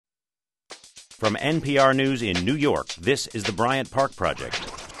From NPR News in New York, this is the Bryant Park Project.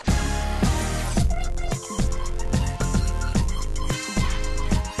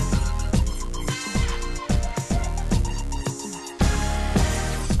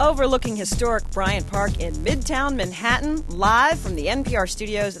 Overlooking historic Bryant Park in Midtown Manhattan, live from the NPR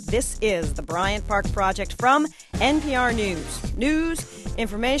studios, this is the Bryant Park Project from NPR News. News,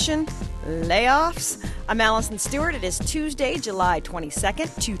 information, layoffs. I'm Allison Stewart. It is Tuesday, July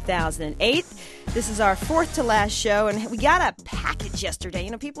 22nd, 2008. This is our fourth to last show, and we got a package yesterday.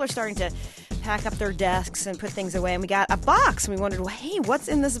 You know, people are starting to pack up their desks and put things away, and we got a box, and we wondered, well, hey, what's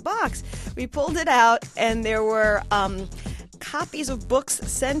in this box? We pulled it out, and there were copies of books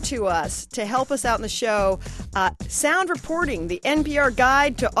sent to us to help us out in the show. Sound Reporting, the NPR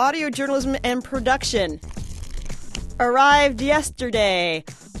Guide to Audio Journalism and Production, arrived yesterday.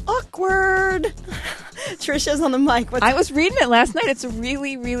 Awkward. Trisha's on the mic. I was reading it last night. It's a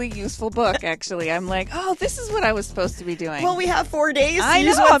really, really useful book, actually. I'm like, oh, this is what I was supposed to be doing. Well, we have 4 days to I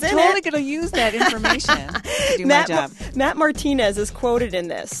use know. what's I'm in totally it. going to use that information to do my job. Matt Martinez is quoted in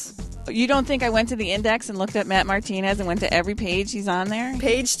this. You don't think I went to the index and looked at Matt Martinez and went to every page he's on there?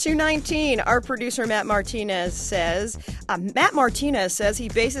 Page 219, our producer Matt Martinez says he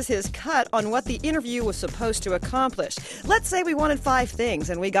bases his cut on what the interview was supposed to accomplish. Let's say we wanted 5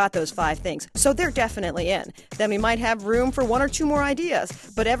 things, and we got those 5 things, so they're definitely in. Then we might have room for 1 or 2 more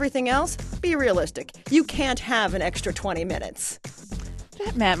ideas, but everything else, be realistic. You can't have an extra 20 minutes.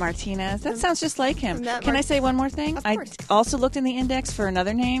 Matt Martinez. That sounds just like him. Can I say one more thing? Of course. I also looked in the index for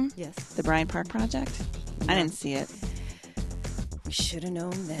another name. Yes. The Bryant Park Project. I didn't see it. We should have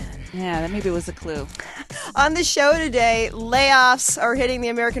known then. Yeah, that maybe was a clue. On the show today, layoffs are hitting the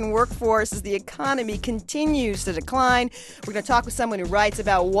American workforce as the economy continues to decline. We're going to talk with someone who writes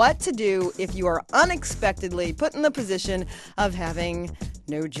about what to do if you are unexpectedly put in the position of having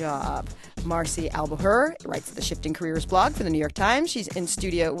no job. Marcy Alboher writes the Shifting Careers blog for the New York Times. She's in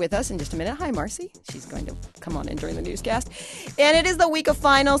studio with us in just a minute. Hi, Marcy. She's going to come on in during the newscast. And it is the week of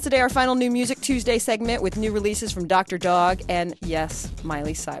finals. Today, our final New Music Tuesday segment with new releases from Dr. Dog and, yes,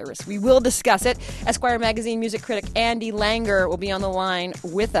 Miley Cyrus. We will discuss it. Esquire magazine music critic Andy Langer will be on the line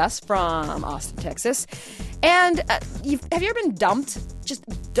with us from Austin, Texas. And have you ever been dumped? Just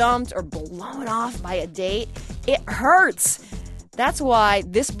dumped or blown off by a date? It hurts. That's why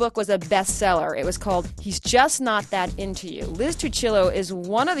this book was a bestseller. It was called He's Just Not That Into You. Liz Tuccillo is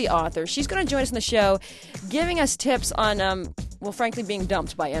one of the authors. She's going to join us in the show, giving us tips on, frankly, being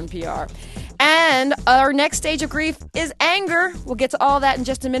dumped by NPR. And our next stage of grief is anger. We'll get to all that in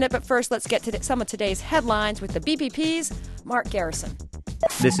just a minute, but first let's get to some of today's headlines with the BPP's Mark Garrison.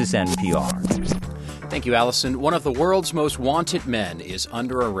 This is NPR. Thank you, Allison. One of the world's most wanted men is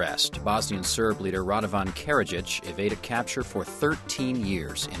under arrest. Bosnian Serb leader Radovan Karadzic evaded capture for 13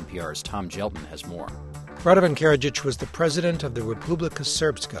 years. NPR's Tom Jelton has more. Radovan Karadzic was the president of the Republika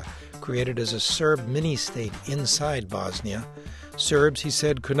Srpska, created as a Serb mini-state inside Bosnia. Serbs, he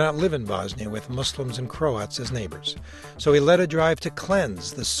said, could not live in Bosnia with Muslims and Croats as neighbors. So he led a drive to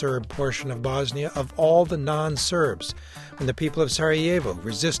cleanse the Serb portion of Bosnia of all the non-Serbs. When the people of Sarajevo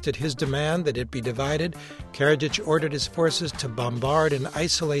resisted his demand that it be divided, Karadzic ordered his forces to bombard and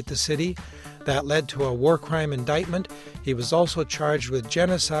isolate the city. That led to a war crime indictment. He was also charged with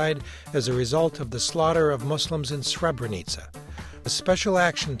genocide as a result of the slaughter of Muslims in Srebrenica. A special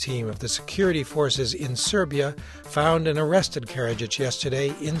action team of the security forces in Serbia found and arrested Karadzic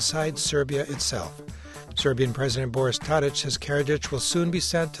yesterday inside Serbia itself. Serbian President Boris Tadic says Karadzic will soon be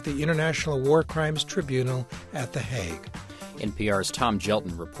sent to the International War Crimes Tribunal at The Hague. NPR's Tom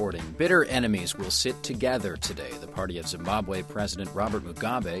Jelton reporting. Bitter enemies will sit together today. The party of Zimbabwe President Robert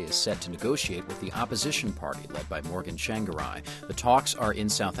Mugabe is set to negotiate with the opposition party led by Morgan Tsvangirai. The talks are in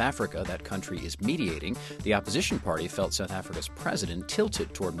South Africa. That country is mediating. The opposition party felt South Africa's president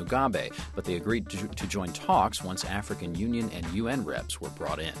tilted toward Mugabe, but they agreed to join talks once African Union and UN reps were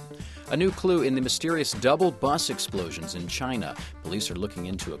brought in. A new clue in the mysterious double bus explosions in China. Police are looking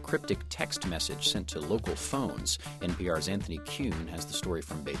into a cryptic text message sent to local phones. NPR's Anthony Kuhn has the story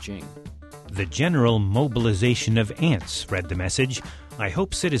from Beijing. The general mobilization of ants, read the message. I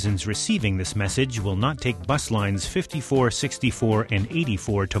hope citizens receiving this message will not take bus lines 54, 64, and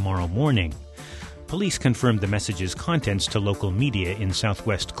 84 tomorrow morning. Police confirmed the message's contents to local media in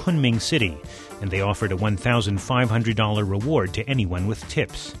southwest Kunming City, and they offered a $1,500 reward to anyone with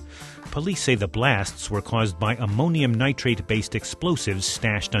tips. Police say the blasts were caused by ammonium nitrate-based explosives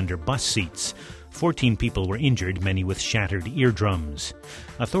stashed under bus seats. 14 people were injured, many with shattered eardrums.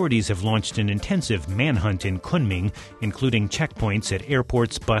 Authorities have launched an intensive manhunt in Kunming, including checkpoints at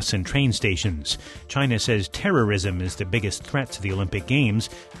airports, bus, and train stations. China says terrorism is the biggest threat to the Olympic Games,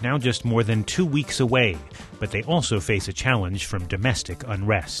 now just more than 2 weeks away. But they also face a challenge from domestic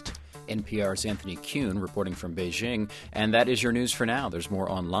unrest. NPR's Anthony Kuhn reporting from Beijing. And that is your news for now. There's more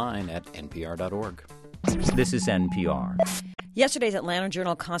online at npr.org. This is NPR. Yesterday's Atlanta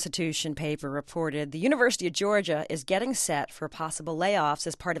Journal-Constitution paper reported the University of Georgia is getting set for possible layoffs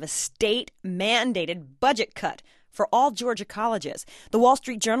as part of a state-mandated budget cut for all Georgia colleges. The Wall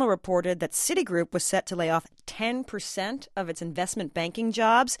Street Journal reported that Citigroup was set to lay off 10% of its investment banking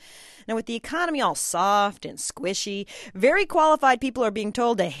jobs. Now, with the economy all soft and squishy, very qualified people are being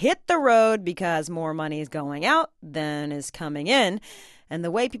told to hit the road because more money is going out than is coming in. And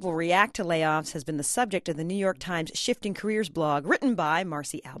the way people react to layoffs has been the subject of the New York Times Shifting Careers blog, written by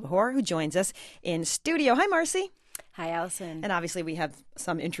Marcy Albahor, who joins us in studio. Hi, Marcy. Hi, Allison. And obviously we have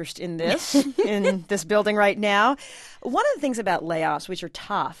some interest in this, in this building right now. One of the things about layoffs, which are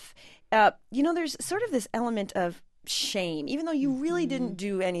tough, there's sort of this element of shame. Even though you really didn't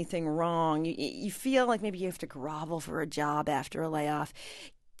do anything wrong, you feel like maybe you have to grovel for a job after a layoff.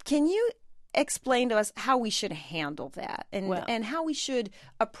 Can you explain to us how we should handle that and how we should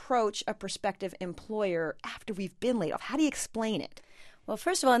approach a prospective employer after we've been laid off? How do you explain it? Well,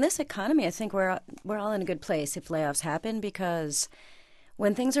 first of all, in this economy, I think we're all in a good place if layoffs happen, because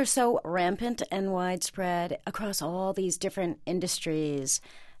when things are so rampant and widespread across all these different industries,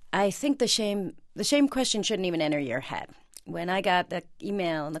 I think the shame question shouldn't even enter your head. When I got the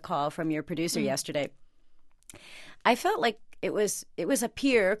email and the call from your producer yesterday, I felt like it was a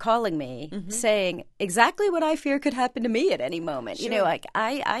peer calling me saying exactly what I fear could happen to me at any moment. Sure.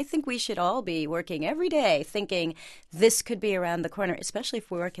 I think we should all be working every day thinking this could be around the corner, especially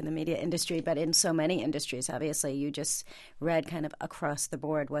if we work in the media industry, but in so many industries. Obviously, you just read kind of across the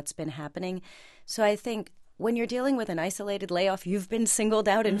board what's been happening. So I think when you're dealing with an isolated layoff, you've been singled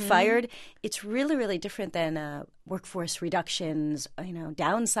out and fired, it's really, really different than workforce reductions,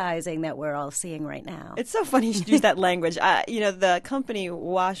 downsizing that we're all seeing right now. It's so funny you should use that language. The company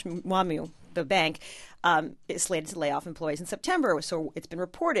Wamu, the bank, is slated to lay off employees in September, so it's been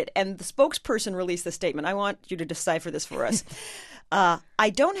reported. And the spokesperson released the statement. I want you to decipher this for us. I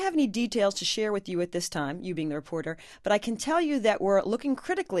don't have any details to share with you at this time, you being the reporter, but I can tell you that we're looking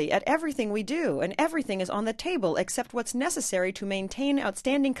critically at everything we do, and everything is on the table except what's necessary to maintain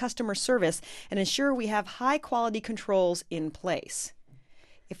outstanding customer service and ensure we have high-quality controls in place.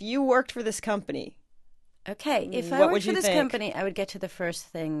 If you worked for this company, okay, if I worked for this company, I would get to the first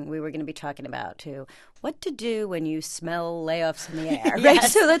thing we were going to be talking about, too. What to do when you smell layoffs in the air, right?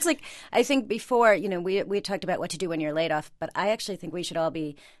 Yes. So that's I think before, we talked about what to do when you're laid off, but I actually think we should all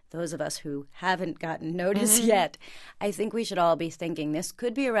be, those of us who haven't gotten notice yet, I think we should all be thinking this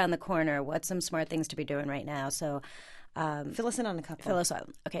could be around the corner. What's some smart things to be doing right now? So fill us in on a couple. Fill us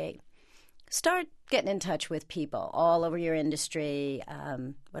in. Okay. Start getting in touch with people all over your industry,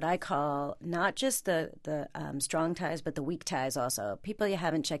 what I call not just the strong ties, but the weak ties also, people you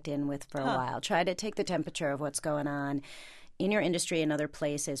haven't checked in with for a while. Try to take the temperature of what's going on in your industry and other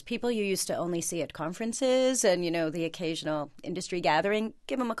places. People you used to only see at conferences and, the occasional industry gathering,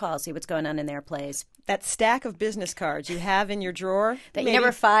 give them a call, see what's going on in their place. That stack of business cards you have in your drawer. That you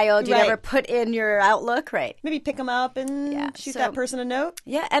never filed, you never put in your Outlook, right? Maybe pick them up and shoot that person a note.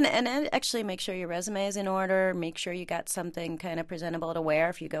 Yeah, and actually make sure your resume is in order. Make sure you got something kind of presentable to wear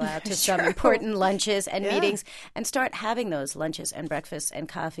if you go out to some important lunches and meetings. And start having those lunches and breakfasts and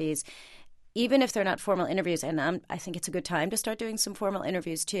coffees, even if they're not formal interviews. And I think it's a good time to start doing some formal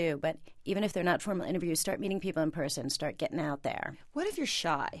interviews too. But even if they're not formal interviews, start meeting people in person. Start getting out there. What if you're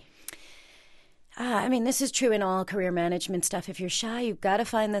shy? This is true in all career management stuff. If you're shy, you've got to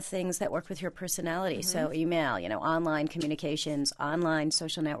find the things that work with your personality. So email, online communications, online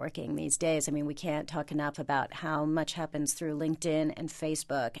social networking these days. We can't talk enough about how much happens through LinkedIn and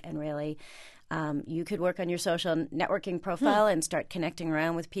Facebook. And really, you could work on your social networking profile and start connecting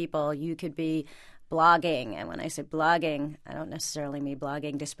around with people. You could be blogging. And when I say blogging, I don't necessarily mean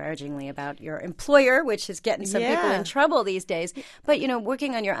blogging disparagingly about your employer, which is getting some people in trouble these days. But,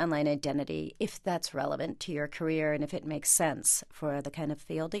 working on your online identity, if that's relevant to your career and if it makes sense for the kind of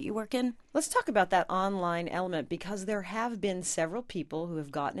field that you work in. Let's talk about that online element, because there have been several people who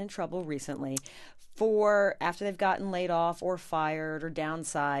have gotten in trouble recently for, after they've gotten laid off or fired or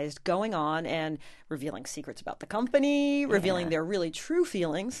downsized, going on and revealing secrets about the company, revealing their really true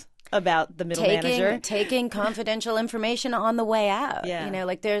feelings about the middle manager. Taking confidential information on the way out. Yeah. You know,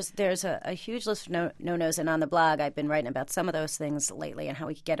 like there's a huge list of no-nos, and on the blog I've been writing about some of those things lately and how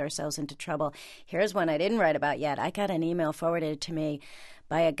we could get ourselves into trouble. Here's one I didn't write about yet. I got an email forwarded to me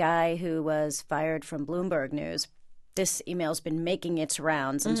by a guy who was fired from Bloomberg News. This email's been making its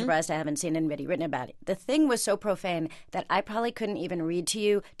rounds. I'm surprised I haven't seen anybody written about it. The thing was so profane that I probably couldn't even read to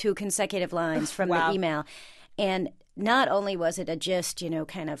you 2 consecutive lines from the email. And not only was it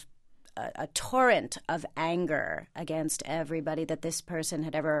kind of a torrent of anger against everybody that this person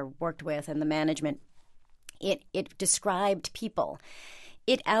had ever worked with and the management, it described people.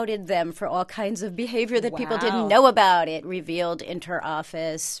 It outed them for all kinds of behavior that people didn't know about. It revealed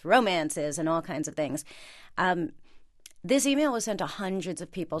inter-office romances and all kinds of things. This email was sent to hundreds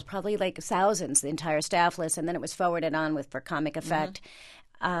of people, probably like thousands, the entire staff list, and then it was forwarded on for comic effect.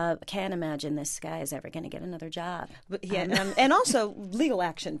 Can't imagine this guy is ever going to get another job. But and also legal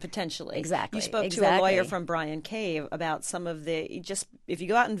action, potentially. Exactly. You spoke to a lawyer from Bryant Cave about some of if you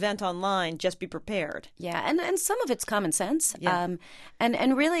go out and vent online, just be prepared. Yeah, and some of it's common sense. Yeah.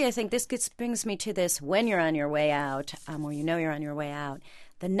 And really, I think this brings me to this: when you're on your way out, or you're on your way out,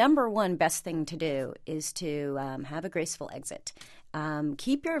 the number one best thing to do is to have a graceful exit.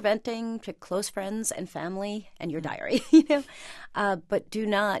 Keep your venting to close friends and family and your diary, but do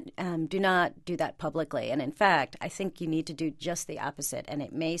not do that publicly. And in fact, I think you need to do just the opposite. And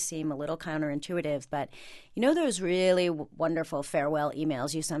it may seem a little counterintuitive, but those really wonderful farewell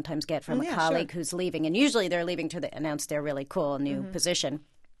emails you sometimes get from a colleague who's leaving, and usually they're leaving to announce their really cool new position.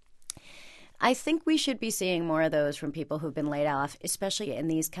 I think we should be seeing more of those from people who've been laid off, especially in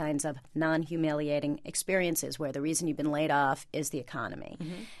these kinds of non-humiliating experiences where the reason you've been laid off is the economy.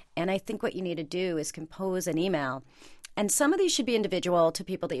 And I think what you need to do is compose an email. And some of these should be individual to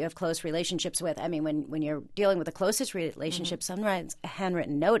people that you have close relationships with. I mean, when you're dealing with the closest relationship, sometimes a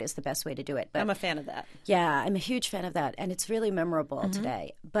handwritten note is the best way to do it. But I'm a fan of that. Yeah, I'm a huge fan of that. And it's really memorable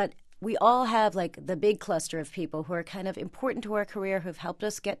today. But we all have like the big cluster of people who are kind of important to our career, who've helped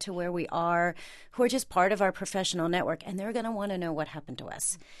us get to where we are, who are just part of our professional network, and they're going to want to know what happened to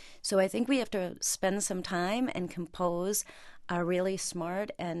us. So I think we have to spend some time and compose a really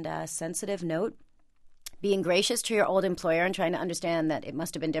smart and sensitive note, being gracious to your old employer and trying to understand that it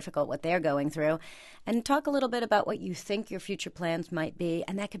must have been difficult what they're going through, and talk a little bit about what you think your future plans might be,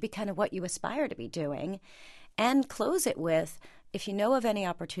 and that could be kind of what you aspire to be doing, and close it with, if you know of any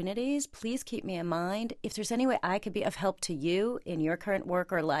opportunities, please keep me in mind. If there's any way I could be of help to you in your current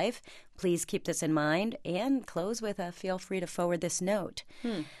work or life, please keep this in mind. And close with a feel free to forward this note.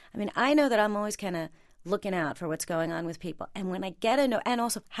 I mean, I know that I'm always kind of looking out for what's going on with people. And when I get a note, and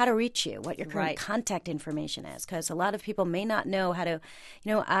also how to reach you, what your current contact information is, because a lot of people may not know how to,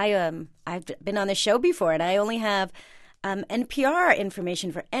 I've been on this show before, and I only have NPR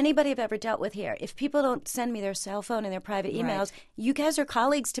information for anybody I've ever dealt with here. If people don't send me their cell phone and their private emails, you guys are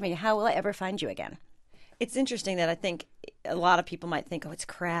colleagues to me. How will I ever find you again? It's interesting that I think a lot of people might think, it's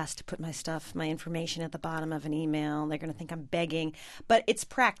crass to put my information at the bottom of an email. They're going to think I'm begging. But it's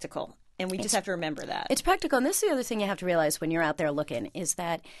practical, and we just have to remember that. It's practical. And this is the other thing you have to realize when you're out there looking is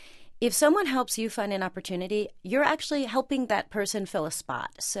that if someone helps you find an opportunity, you're actually helping that person fill a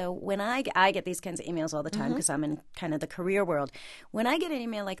spot. So when I get these kinds of emails all the time because I'm in kind of the career world, when I get an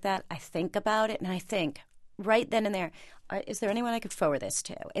email like that, I think about it and I think right then and there, is there anyone I could forward this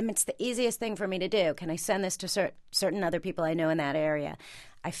to? And it's the easiest thing for me to do. Can I send this to certain other people I know in that area?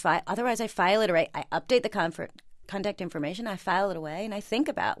 Otherwise, I file it away. I update the contact information. I file it away, and I think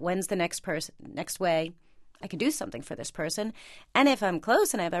about when's the next way I could do something for this person. And if I'm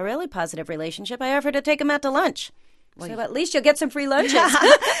close and I have a really positive relationship, I offer to take them out to lunch. So at least you'll get some free lunches.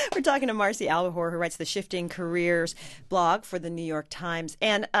 We're talking to Marcy Albahor, who writes the Shifting Careers blog for the New York Times.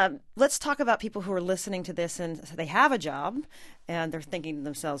 And let's talk about people who are listening to this and they have a job and they're thinking to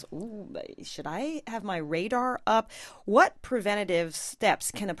themselves, should I have my radar up? What preventative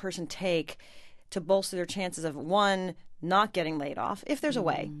steps can a person take to bolster their chances of, one, not getting laid off, if there's a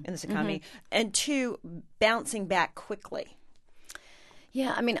way in this economy, and two, bouncing back quickly?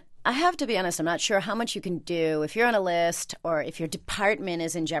 Yeah, I mean, I have to be honest, I'm not sure how much you can do if you're on a list or if your department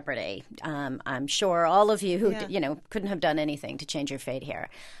is in jeopardy. I'm sure all of you who couldn't have done anything to change your fate here.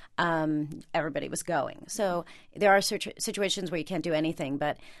 Everybody was going. So there are situations where you can't do anything,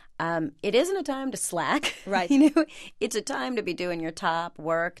 but it isn't a time to slack. Right. It's a time to be doing your top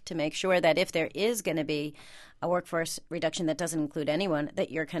work to make sure that if there is going to be a workforce reduction that doesn't include anyone,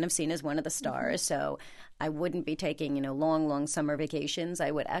 that you're kind of seen as one of the stars. So I wouldn't be taking, long summer vacations. I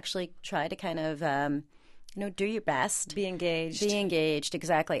would actually try to kind of, do your best. Be engaged. Be engaged,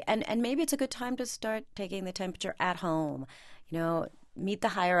 exactly. And maybe it's a good time to start taking the temperature at home. meet the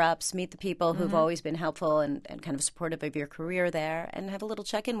higher-ups, meet the people who've always been helpful and kind of supportive of your career there, and have a little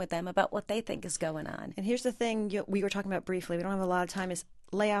check-in with them about what they think is going on. And here's the thing we were talking about briefly, we don't have a lot of time, is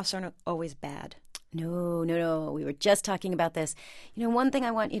layoffs aren't always bad. No. We were just talking about this. One thing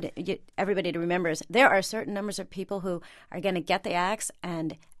I want everybody to remember is there are certain numbers of people who are going to get the axe,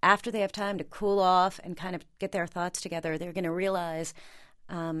 and after they have time to cool off and kind of get their thoughts together, they're going to realize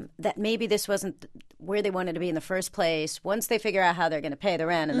that maybe this wasn't where they wanted to be in the first place. Once they figure out how they're going to pay the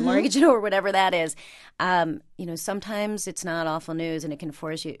rent and the mortgage or whatever that is, sometimes it's not awful news, and it can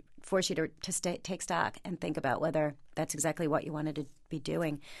force you to take stock and think about whether that's exactly what you wanted to be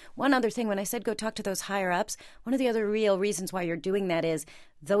doing. One other thing, when I said go talk to those higher ups, one of the other real reasons why you're doing that is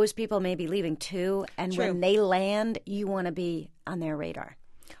those people may be leaving too, and True. when they land, you want to be on their radar.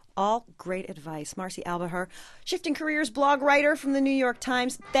 All great advice. Marcy Albaher, Shifting Careers blog writer from the New York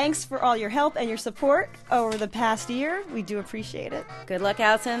Times. Thanks for all your help and your support over the past year. We do appreciate it. Good luck,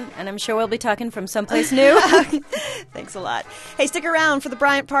 Allison, and I'm sure we'll be talking from someplace new. Thanks a lot. Hey, stick around for the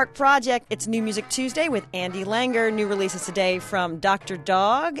Bryant Park Project. It's New Music Tuesday with Andy Langer. New releases today from Dr.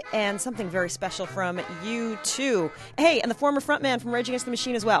 Dog and something very special from U2. Hey, and the former frontman from Rage Against the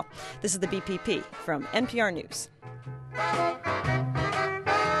Machine as well. This is the BPP from NPR News.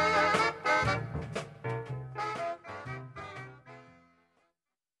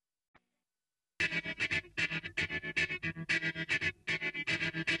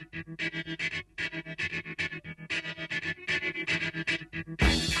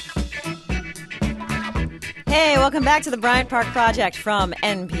 Hey, welcome back to the Bryant Park Project from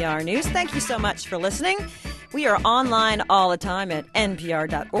NPR News. Thank you so much for listening. We are online all the time at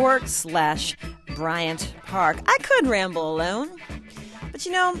npr.org/Bryant Park. I could ramble alone, but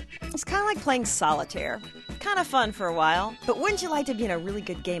it's kind of like playing solitaire. Kind of fun for a while, but wouldn't you like to be in a really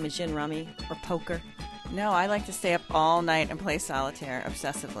good game of gin rummy or poker? No, I like to stay up all night and play solitaire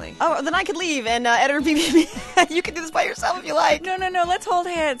obsessively. Oh, then I could leave, and editor BBB, you can do this by yourself if you like. No, let's hold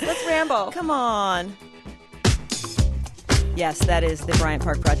hands. Let's ramble. Come on. Yes, that is the Bryant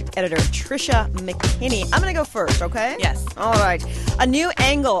Park Project editor, Tricia McKinney. I'm going to go first, okay? Yes. All right. A new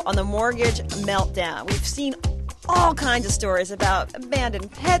angle on the mortgage meltdown. We've seen all kinds of stories about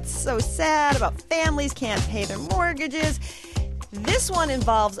abandoned pets, so sad, about families can't pay their mortgages. This one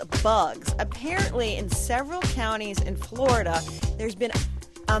involves bugs. Apparently, in several counties in Florida, there's been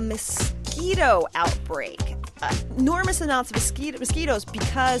a mosquito outbreak. Enormous amounts of mosquitoes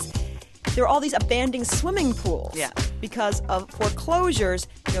because there are all these abandoned swimming pools. Yeah. Because of foreclosures,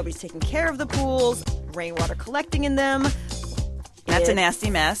 nobody's taking care of the pools, rainwater collecting in them. That's a nasty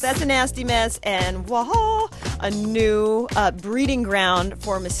mess. That's a nasty mess. And a new breeding ground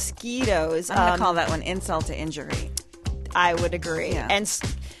for mosquitoes. I'm going to call that one insult to injury. I would agree. Yeah. And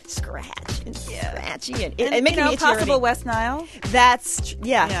scratch and scratchy. And making me possible West Nile. That's,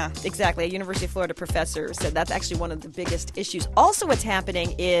 yeah, exactly. A University of Florida professor said that's actually one of the biggest issues. Also what's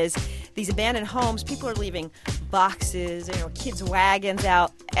happening is these abandoned homes, people are leaving boxes, kids' wagons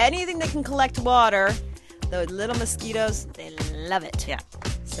out. Anything that can collect water, those little mosquitoes, they love it. Yeah.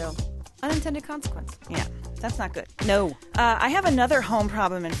 So, unintended consequence. Yeah. That's not good. No. I have another home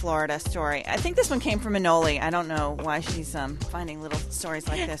problem in Florida story. I think this one came from Manoli. I don't know why she's finding little stories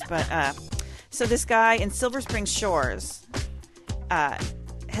like this. But so this guy in Silver Spring Shores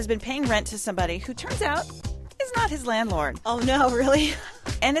has been paying rent to somebody who turns out is not his landlord. Oh, no, really?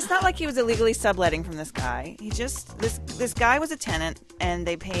 And it's not like he was illegally subletting from this guy. He just this guy was a tenant, and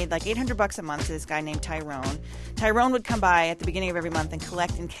they paid like $800 a month to this guy named Tyrone. Tyrone would come by at the beginning of every month and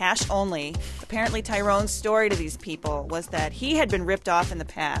collect in cash only. Apparently, Tyrone's story to these people was that he had been ripped off in the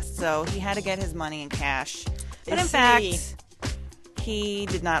past, so he had to get his money in cash. But in fact, he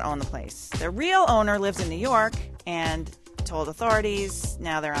did not own the place. The real owner lives in New York and told authorities.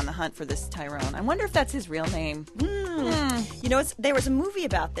 Now they're on the hunt for this Tyrone. I wonder if that's his real name. There was a movie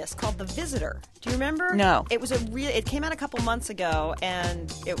about this called The Visitor. Do you remember? No. It came out a couple months ago,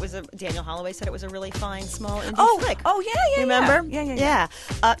 and Daniel Holloway said it was a really fine, small indie flick. Oh, yeah. You remember? Yeah.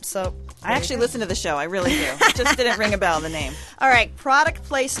 So I actually listened to the show. I really do. It just didn't ring a bell, the name. All right, product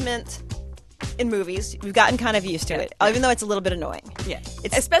placement in movies. We've gotten kind of used to it, even though it's a little bit annoying. Yeah.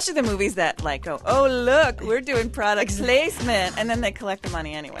 Especially the movies that go, oh, look, we're doing product placement, and then they collect the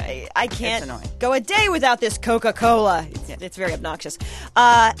money anyway. I can't It's annoying. go a day without this Coca-Cola. It's very obnoxious.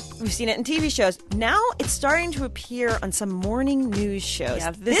 We've seen it in TV shows. Now it's starting to appear on some morning news shows.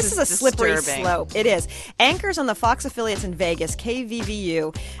 Yeah, this is a slippery slope. It is. Anchors on the Fox affiliates in Vegas,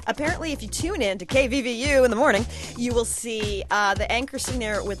 KVVU. Apparently, if you tune in to KVVU in the morning, you will see the anchor sitting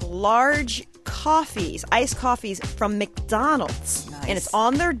there with large iced coffees from McDonald's. Nice. And it's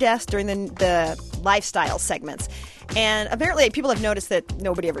on their desk during the lifestyle segments. And apparently people have noticed that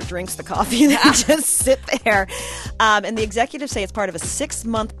nobody ever drinks the coffee. They just sit there. And the executives say it's part of a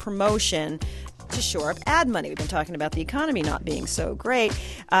 6-month promotion to shore up ad money. We've been talking about the economy not being so great.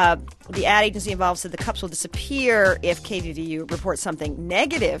 The ad agency involved said the cups will disappear if KVVU reports something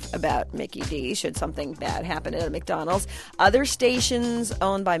negative about Mickey D, should something bad happen at a McDonald's. Other stations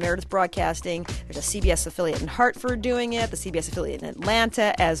owned by Meredith Broadcasting, there's a CBS affiliate in Hartford doing it, the CBS affiliate in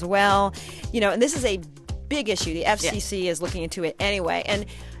Atlanta as well. And this is a big issue. The FCC is looking into it anyway. And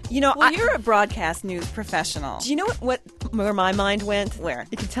you're a broadcast news professional. Do you know where my mind went? Where?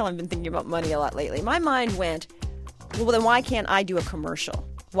 You can tell I've been thinking about money a lot lately. My mind went, well, then why can't I do a commercial?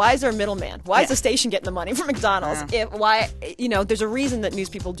 Why is there a middleman? Why is the station getting the money from McDonald's? There's a reason that news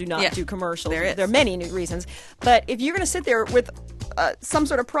people do not do commercials. There is. There are many new reasons. But if you're going to sit there with some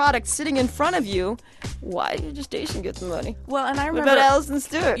sort of product sitting in front of you, why did your station get the money? Well, and I remember... What about Alison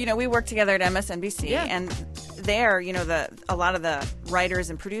Stewart? We worked together at MSNBC, and there, a lot of the writers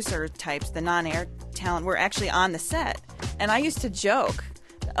and producer types, the non-air talent, were actually on the set. And I used to joke,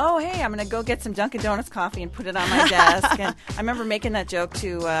 oh, hey, I'm going to go get some Dunkin' Donuts coffee and put it on my desk. And I remember making that joke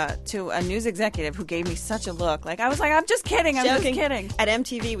to a news executive who gave me such a look. I was like, I'm just kidding. I'm just kidding. At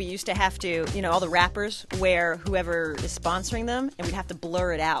MTV, we used to have to, all the rappers wear whoever is sponsoring them, and we'd have to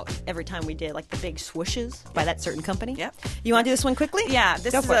blur it out every time we did, the big swooshes by that certain company. Yep. You want to do this one quickly? Yeah,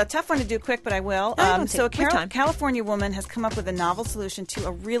 this is a tough one to do quick, but I will. So a California woman has come up with a novel solution to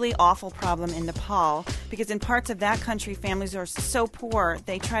a really awful problem in Nepal, because in parts of that country, families are so poor,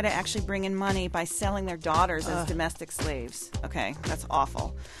 they try to actually bring in money by selling their daughters as domestic slaves. Okay, that's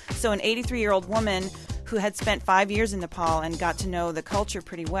awful. So an 83-year-old woman who had spent 5 years in Nepal and got to know the culture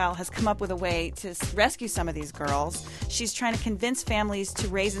pretty well has come up with a way to rescue some of these girls. She's trying to convince families to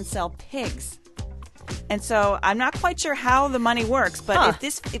raise and sell pigs. And so I'm not quite sure how the money works, but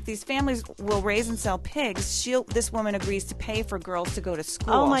if these families will raise and sell pigs, this woman agrees to pay for girls to go to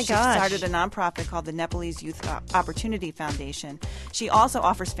school. Oh, my gosh. She started a nonprofit called the Nepalese Youth Opportunity Foundation. She also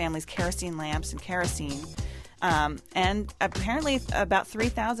offers families kerosene lamps and kerosene. And apparently about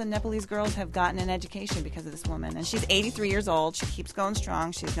 3,000 Nepalese girls have gotten an education because of this woman. And she's 83 years old. She keeps going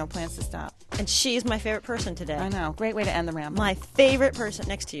strong. She has no plans to stop. And she's my favorite person today. I know. Great way to end the ramble. My favorite person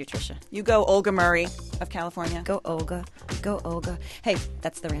next to you, Tricia. You go Olga Murray of California. Go Olga. Go Olga. Hey,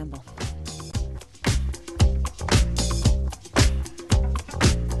 that's the ramble.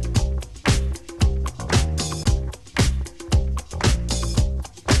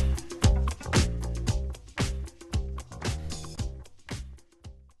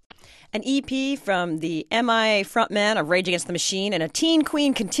 An EP from the MIA frontman of Rage Against the Machine, and a teen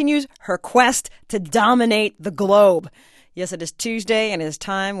queen continues her quest to dominate the globe. Yes, it is Tuesday, and it is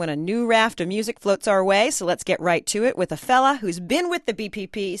time when a new raft of music floats our way, so let's get right to it with a fella who's been with the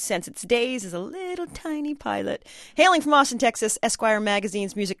BPP since its days as a little tiny pilot. Hailing from Austin, Texas, Esquire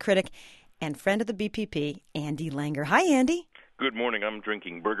magazine's music critic and friend of the BPP, Andy Langer. Hi, Andy. Good morning. I'm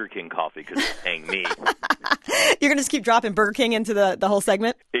drinking Burger King coffee because it's paying me. You're going to just keep dropping Burger King into the whole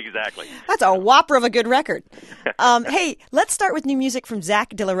segment? Exactly. That's a whopper of a good record. Hey, let's start with new music from Zach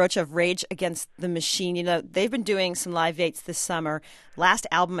De La Rocha of Rage Against the Machine. They've been doing some live dates this summer. Last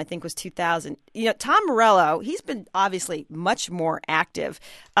album, I think, was 2000. Tom Morello, he's been obviously much more active.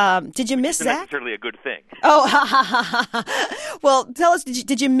 Did you miss Zach? Not necessarily a good thing. Oh, well, tell us,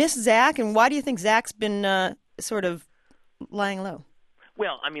 did you miss Zach, and why do you think Zach's been sort of lying low?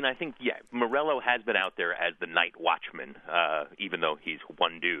 Well, I think, Morello has been out there as the night watchman, even though he's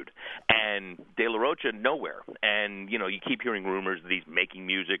one dude. And De La Rocha, nowhere. And, you keep hearing rumors that he's making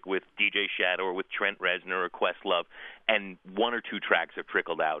music with DJ Shadow or with Trent Reznor or Questlove, and one or two tracks have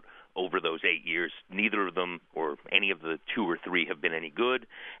trickled out over those 8 years. Neither of them, or any of the two or three, have been any good.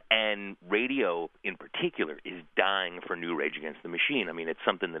 And radio, in particular, is dying for new Rage Against the Machine. It's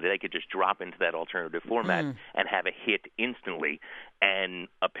something that they could just drop into that alternative format and have a hit instantly. And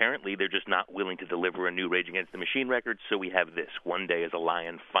apparently they're just not willing to deliver a new Rage Against the Machine record, so we have this. One Day as a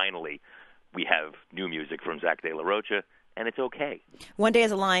Lion, finally, we have new music from Zach De La Rocha. And it's okay. One Day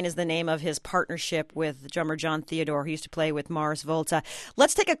as a Lion is the name of his partnership with drummer John Theodore, who used to play with Mars Volta.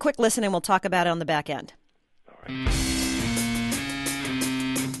 Let's take a quick listen, and we'll talk about it on the back end. All right.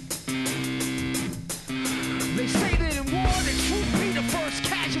 They say that in war, the truth be the first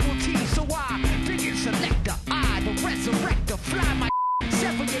casualty. So I figure selector, I, the resurrector, fly my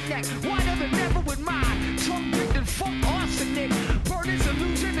sever your neck. Wider than never with mine. Tongue rigged and fuck arsenic. Burn his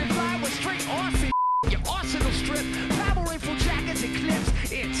illusion and fly with straight arson. Your arsenal strip. Jackets and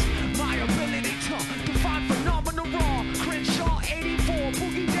clips, it's my ability to define phenomenal raw. Crenshaw 84,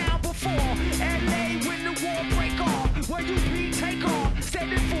 boogie down before LA when the war break off.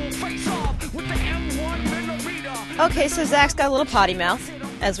 Okay, so Zach's got a little potty mouth,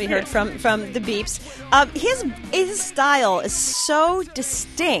 as we heard from the beeps. His style is so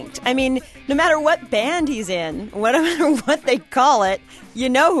distinct. I mean, no matter what band he's in, no matter what they call it, you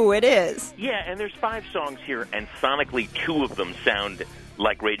know who it is. Yeah, and there's 5 songs here, and sonically 2 of them sound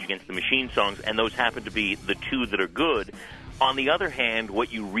like Rage Against the Machine songs, and those happen to be the 2 that are good. On the other hand,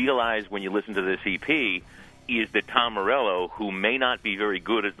 what you realize when you listen to this EP is that Tom Morello, who may not be very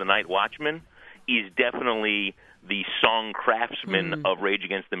good as the Night Watchman, is definitely the song craftsman of Rage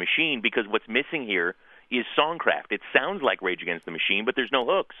Against the Machine, because what's missing here is songcraft. It sounds like Rage Against the Machine, but there's no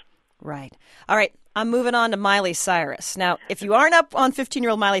hooks. Right. All right, I'm moving on to Miley Cyrus. Now, if you aren't up on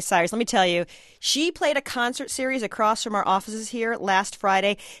 15-year-old Miley Cyrus, let me tell you, she played a concert series across from our offices here last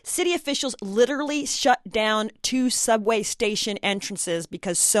Friday. City officials literally shut down 2 subway station entrances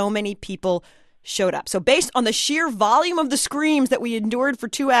because so many people showed up. So based on the sheer volume of the screams that we endured for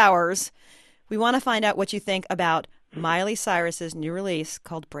 2 hours, we want to find out what you think about Miley Cyrus's new release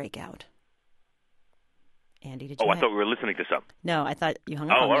called Breakout. Andy, did you? I thought we were listening to something. No, I thought you hung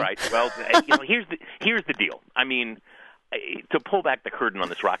up on me. All right. Well, here's the deal. I mean, to pull back the curtain on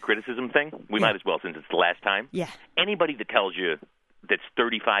this rock criticism thing, we might as well, since it's the last time. Yeah. Anybody that tells you that's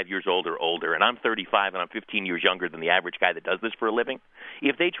 35 years old or older, and I'm 35 and I'm 15 years younger than the average guy that does this for a living,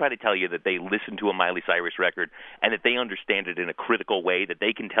 if they try to tell you that they listen to a Miley Cyrus record and that they understand it in a critical way, that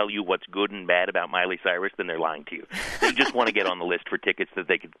they can tell you what's good and bad about Miley Cyrus, then they're lying to you. They just want to get on the list for tickets that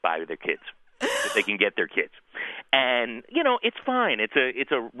they can buy their kids, that they can get their kids. And, it's fine.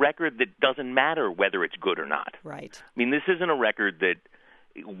 It's a record that doesn't matter whether it's good or not. Right. I mean, this isn't a record that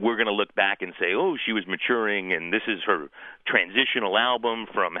we're going to look back and say, oh, she was maturing, and this is her transitional album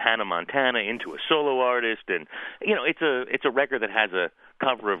from Hannah Montana into a solo artist. And, it's a record that has a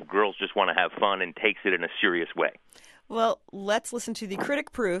cover of Girls Just Want to Have Fun and takes it in a serious way. Well, let's listen to the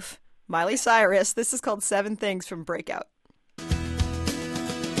critic-proof Miley Cyrus. This is called 7 Things from Breakout. It's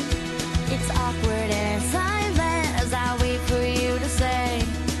awkward and silent as I wait for you to say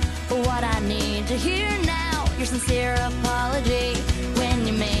what I need to hear now. Your sincere apology. When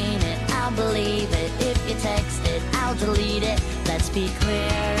you mean it, I'll believe it. If you text it, I'll delete it. Let's be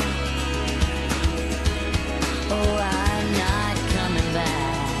clear. Oh, I'm not coming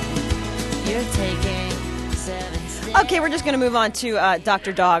back. You're taking 7 steps. Okay, we're just going to move on to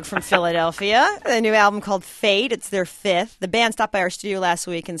Dr. Dog from Philadelphia. A new album called Fate. It's their 5th. The band stopped by our studio last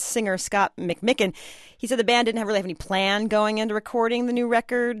week, and singer Scott McMicken, he said the band didn't really have any plan going into recording the new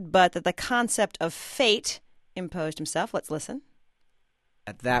record, but that the concept of fate imposed himself. Let's listen.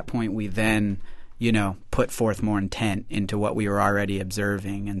 At that point, we then, put forth more intent into what we were already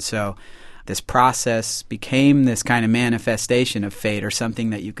observing. And so this process became this kind of manifestation of fate, or something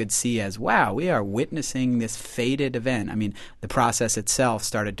that you could see as, wow, we are witnessing this fated event. I mean, the process itself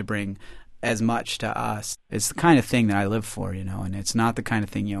started to bring as much to us. It's the kind of thing that I live for, and it's not the kind of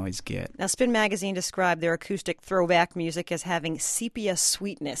thing you always get. Now, Spin Magazine described their acoustic throwback music as having sepia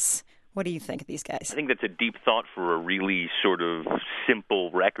sweetness. What do you think of these guys? I think that's a deep thought for a really sort of simple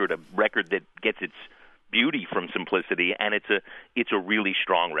record, a record that gets its beauty from simplicity, and it's a really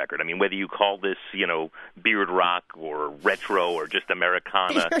strong record. I mean, whether you call this, beard rock or retro or just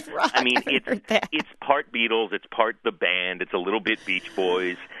Americana, I mean, it's part Beatles, it's part the band, it's a little bit Beach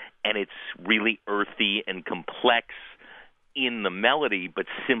Boys, and it's really earthy and complex in the melody, but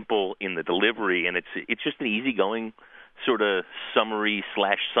simple in the delivery, and it's just an easygoing sort of summery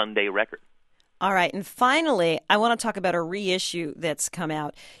 / Sunday record. All right, and finally, I want to talk about a reissue that's come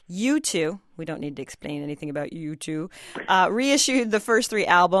out. U2, we don't need to explain anything about U2, reissued the first 3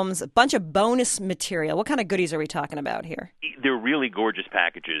 albums, a bunch of bonus material. What kind of goodies are we talking about here? They're really gorgeous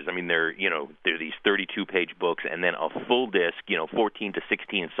packages. I mean, they're these 32-page books, and then a full disc, 14 to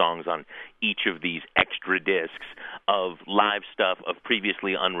 16 songs on each of these extra discs of live stuff, of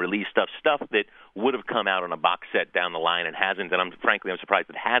previously unreleased stuff that would have come out on a box set down the line and hasn't. And I'm surprised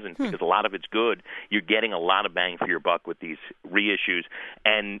it hasn't, because a lot of it's good. You're getting a lot of bang for your buck with these reissues.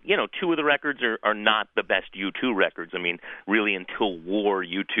 And, 2 of the records are not the best U2 records. I mean, really, until War,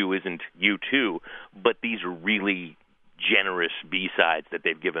 U2 isn't U2. But these are really generous B-sides that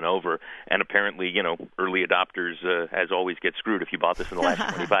they've given over. And apparently, early adopters, as always, get screwed. If you bought this in the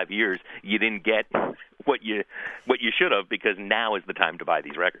last 25 years, you didn't get what you should have, because now is the time to buy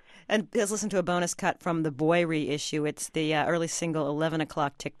these records. And let's listen to a bonus cut from the Boy reissue. It's the early single 11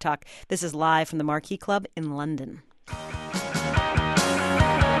 O'Clock TikTok. This is live from the Marquee Club in London.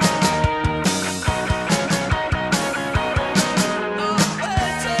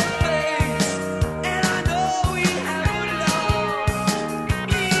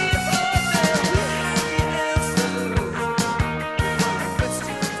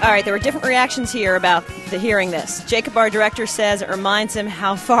 All right, there were different reactions here about to hearing this. Jacob, our director, says it reminds him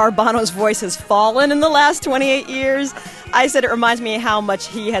how far Bono's voice has fallen in the last 28 years. I said it reminds me how much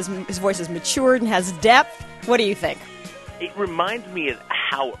his voice has matured and has depth. What do you think? It reminds me of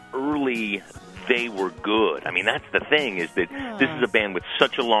how early they were good. I mean, that's the thing, is that this is a band with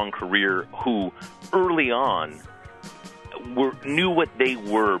such a long career who early on knew what they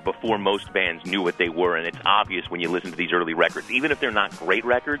were before most bands knew what they were, and it's obvious when you listen to these early records. Even if they're not great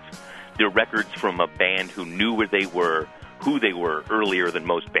records, they're records from a band who knew where they were, who they were, earlier than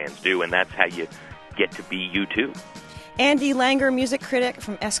most bands do, and that's how you get to be U2. Andy Langer, music critic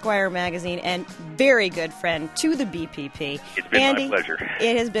from Esquire magazine and very good friend to the BPP. It's been Andy, my pleasure.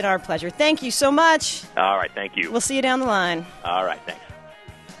 It has been our pleasure. Thank you so much. All right, thank you. We'll see you down the line. All right, thanks.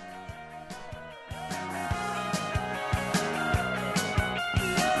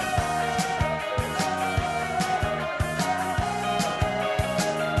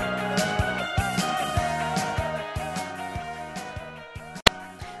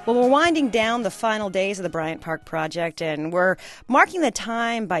 Well, we're winding down the final days of the Bryant Park project, and we're marking the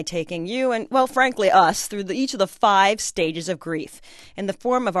time by taking you and, well, frankly, us through each of the 5 stages of grief in the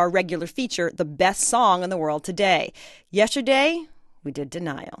form of our regular feature, The Best Song in the World Today. Yesterday, we did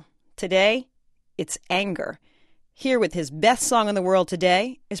Denial. Today, it's Anger. Here with his best song in the world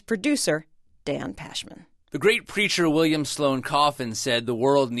today is producer Dan Pashman. The great preacher William Sloane Coffin said the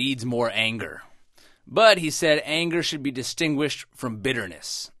world needs more anger. But he said anger should be distinguished from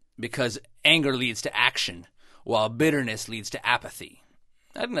bitterness, because anger leads to action, while bitterness leads to apathy.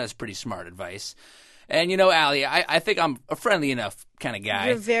 I think that's pretty smart advice. And, you know, Allie, I think I'm a friendly enough kind of guy.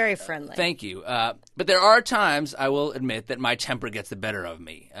 You're very friendly. Thank you. But there are times, I will admit, that my temper gets the better of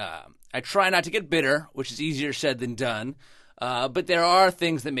me. I try not to get bitter, which is easier said than done. But there are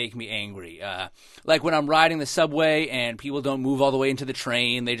things that make me angry. Like when I'm riding the subway and people don't move all the way into the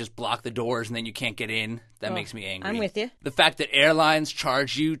train, they just block the doors and then you can't get in. That makes me angry. I'm with you. The fact that airlines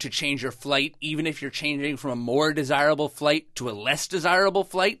charge you to change your flight, even if you're changing from a more desirable flight to a less desirable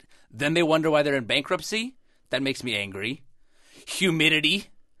flight, then they wonder why they're in bankruptcy. That makes me angry. Humidity.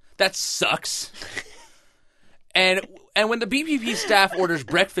 That sucks. And when the BPP staff orders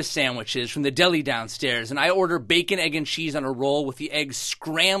breakfast sandwiches from the deli downstairs and I order bacon, egg, and cheese on a roll with the eggs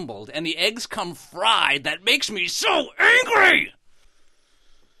scrambled and the eggs come fried, that makes me so angry!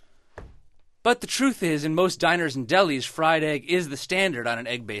 But the truth is, in most diners and delis, fried egg is the standard on an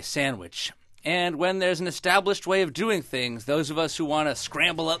egg-based sandwich. And when there's an established way of doing things, those of us who want to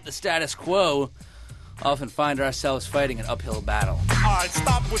scramble up the status quo often find ourselves fighting an uphill battle. All right,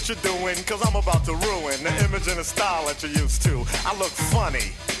 stop what you're doing, because I'm about to ruin the image and the style that you're used to. I look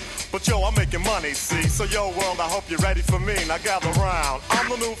funny, but yo, I'm making money, see? So yo, world, I hope you're ready for me. Now gather round. I'm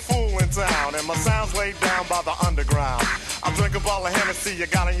the new fool in town, and my sound's laid down by the underground. I'll drink a bottle of Hennessy you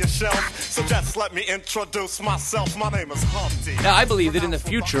got on your shelf, so just let me introduce myself. My name is Humpty. Now, I believe that in the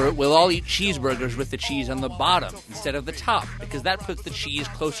future, we'll all eat cheeseburgers with the cheese on the bottom instead of the top, because that puts the cheese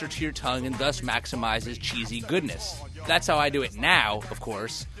closer to your tongue and thus maximizes cheesy goodness. That's how I do it now, of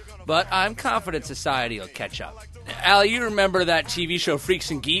course, but I'm confident society will catch up. Al, you remember that TV show Freaks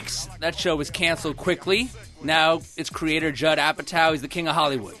and Geeks? That show was canceled quickly. Now its creator, Judd Apatow, is the king of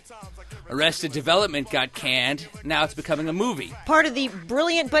Hollywood. Arrested Development got canned. Now it's becoming a movie. Part of the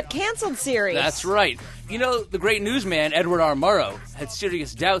Brilliant But Canceled series. That's right. You know, the great newsman Edward R. Murrow had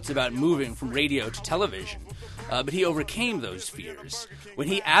serious doubts about moving from radio to television. But he overcame those fears. When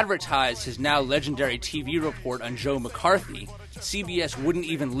he advertised his now legendary TV report on Joe McCarthy, CBS wouldn't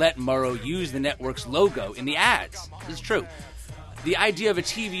even let Murrow use the network's logo in the ads. It's true. The idea of a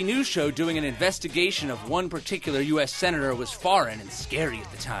TV news show doing an investigation of one particular U.S. senator was foreign and scary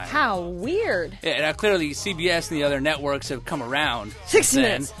at the time. How weird. Yeah, now clearly CBS and the other networks have come around. 60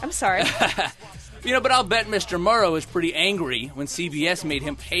 Minutes. I'm sorry. You know, but I'll bet Mr. Murrow was pretty angry when CBS made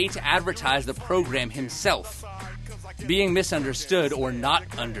him pay to advertise the program himself. Being misunderstood or not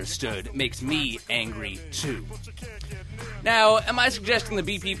understood makes me angry, too. Now, am I suggesting the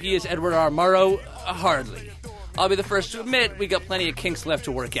BPP is Edward R. Murrow? Hardly. I'll be the first to admit we got plenty of kinks left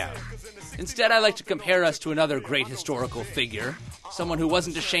to work out. Instead, I like to compare us to another great historical figure, someone who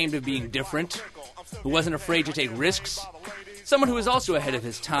wasn't ashamed of being different, who wasn't afraid to take risks, someone who was also ahead of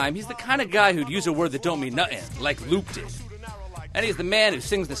his time. He's the kind of guy who'd use a word that don't mean nothing, like Loop did. And he's the man who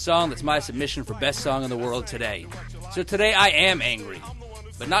sings the song that's my submission for best song in the world today. So today I am angry,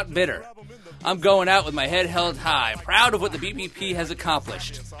 but not bitter. I'm going out with my head held high, proud of what the BPP has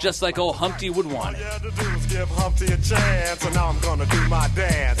accomplished, just like old Humpty would want it. All you had to do was give Humpty a chance, and now I'm gonna do my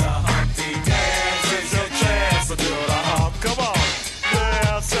dance. The Humpty dance is your chance to do the hump. Come on,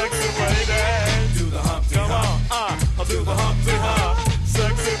 yeah, sexy lady. Do the Humpty hump. Come on, I'll do the Humpty hump.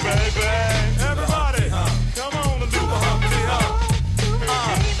 Sexy baby, everybody.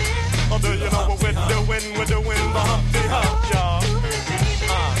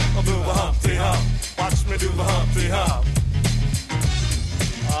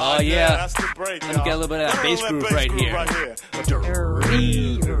 Oh, yeah. That's the break, Let me get a little bit of that bass groove right here. Yeah.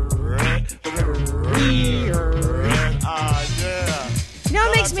 You know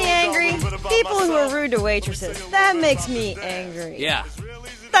what makes me angry? People who are rude to waitresses. That makes me angry. Yeah.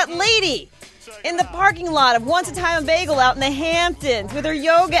 That lady in the parking lot of Once a Time a Bagel out in the Hamptons with her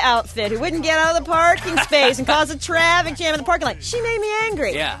yoga outfit who wouldn't get out of the parking space and caused a traffic jam in the parking lot. She made me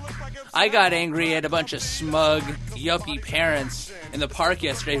angry. Yeah. I got angry at a bunch of smug, yuppie parents in the park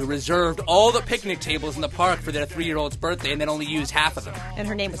yesterday who reserved all the picnic tables in the park for their 3-year-old's birthday and then only used half of them. And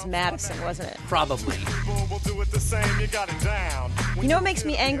her name was Madison, wasn't it? Probably. You know what makes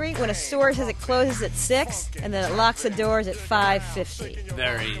me angry? When a store says it closes at 6 and then it locks the doors at 5:50.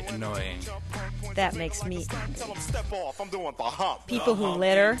 Very annoying. That makes me angry. People who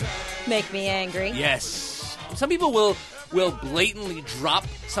litter make me angry. Yes. Some people will blatantly drop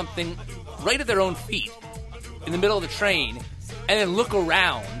something right at their own feet in the middle of the train and then look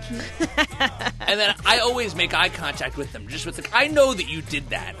around. And then I always make eye contact with them. I know that you did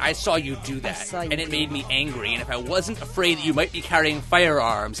that. I saw you do that. And it made me angry. And if I wasn't afraid that you might be carrying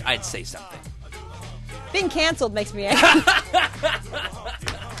firearms, I'd say something. Being canceled makes me angry.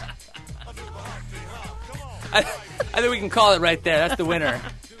 I think we can call it right there. That's the winner.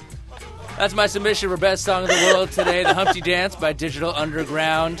 That's my submission for Best Song of the World today, The Humpty Dance by Digital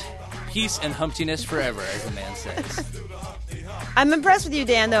Underground. Peace and humptiness forever, as the man says. I'm impressed with you,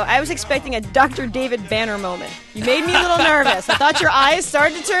 Dan, though. I was expecting a Dr. David Banner moment. You made me a little nervous. I thought your eyes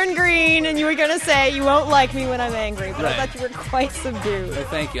started to turn green, and you were going to say, you won't like me when I'm angry. But right. I thought you were quite subdued. Well,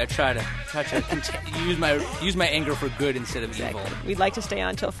 thank you. I try to use my anger for good instead of evil. We'd like to stay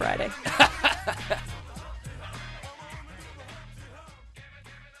on till Friday.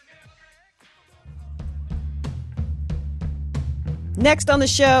 Next on the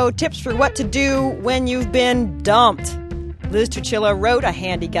show, tips for what to do when you've been dumped. Liz Tuchilla wrote a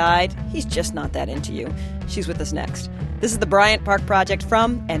handy guide. He's just not that into you. She's with us next. This is the Bryant Park Project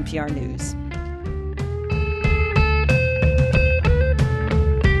from NPR News.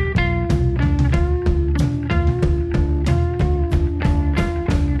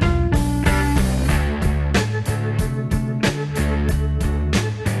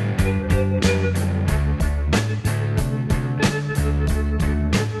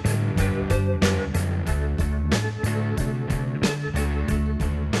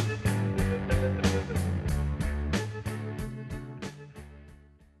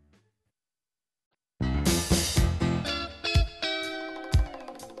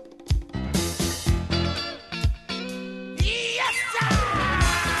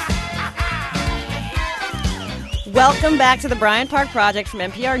 Welcome back to the Bryant Park Project from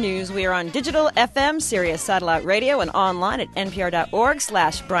NPR News. We are on digital FM, Sirius Satellite Radio, and online at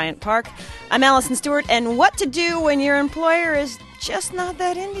npr.org/Bryant Park. I'm Allison Stewart, and what to do when your employer is just not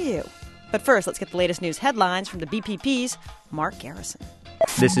that into you. But first, let's get the latest news headlines from the BPP's Mark Garrison.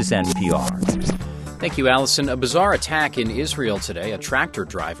 This is NPR. Thank you, Allison. A bizarre attack in Israel today. A tractor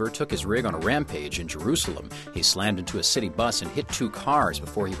driver took his rig on a rampage in Jerusalem. He slammed into a city bus and hit 2 cars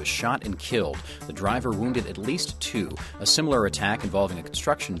before he was shot and killed. The driver wounded at least 2. A similar attack involving a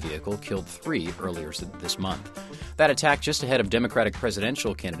construction vehicle killed 3 earlier this month. That attack just ahead of Democratic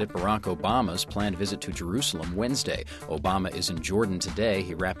presidential candidate Barack Obama's planned visit to Jerusalem Wednesday. Obama is in Jordan today.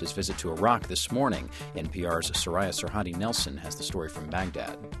 He wrapped his visit to Iraq this morning. NPR's Soraya Sarhadi Nelson has the story from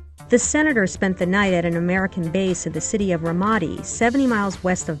Baghdad. The senator spent the night at an American base in the city of Ramadi, 70 miles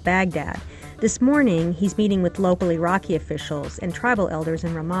west of Baghdad. This morning, he's meeting with local Iraqi officials and tribal elders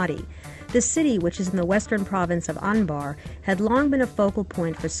in Ramadi. The city, which is in the western province of Anbar, had long been a focal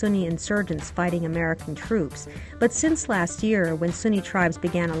point for Sunni insurgents fighting American troops. But since last year, when Sunni tribes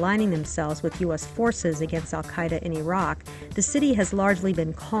began aligning themselves with U.S. forces against al-Qaeda in Iraq, the city has largely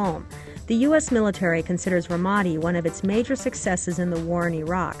been calm. The U.S. military considers Ramadi one of its major successes in the war in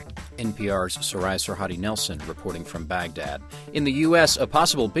Iraq. NPR's Soraya Sarhadi Nelson reporting from Baghdad. In the U.S., a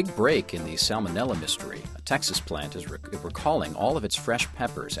possible big break in the salmonella mystery. A Texas plant is recalling all of its fresh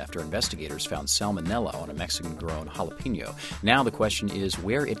peppers after investigators found salmonella on a Mexican-grown jalapeno. Now the question is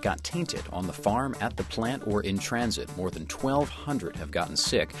where it got tainted, on the farm, at the plant, or in transit. More than 1,200 have gotten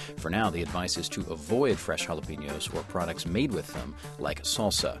sick. For now, the advice is to avoid fresh jalapenos or products made with them, like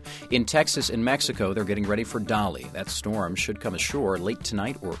salsa. In Texas and Mexico, they're getting ready for Dolly. That storm should come ashore late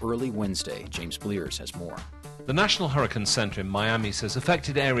tonight or early Wednesday. James Blears has more. The National Hurricane Center in Miami says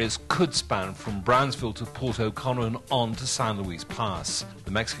affected areas could span from Brownsville to Port O'Connor and on to San Luis Pass.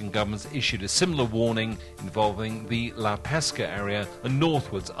 The Mexican government's issued a similar warning involving the La Pesca area and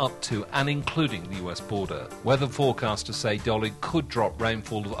northwards up to and including the U.S. border. Weather forecasters say Dolly could drop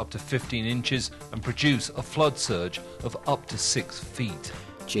rainfall of up to 15 inches and produce a flood surge of up to 6 feet.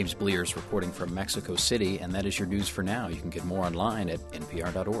 James Blears reporting from Mexico City, and that is your news for now. You can get more online at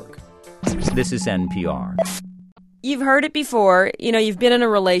npr.org. This is NPR. You've heard it before. You've been in a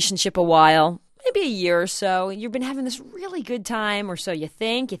relationship a while, maybe a year or so. You've been having this really good time, or so you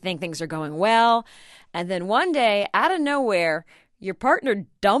think. You think things are going well. And then one day, out of nowhere, your partner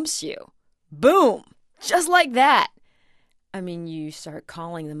dumps you. Boom! Just like that. I mean, you start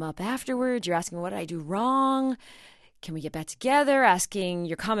calling them up afterwards. You're asking, what did I do wrong? Can we get back together? Asking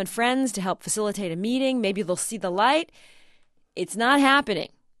your common friends to help facilitate a meeting. Maybe they'll see the light. It's not happening.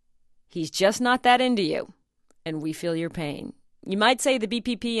 He's just not that into you. And we feel your pain. You might say the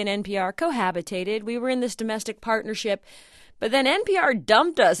BPP and NPR cohabitated. We were in this domestic partnership. But then NPR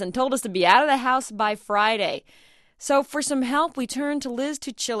dumped us and told us to be out of the house by Friday. So for some help, we turned to Liz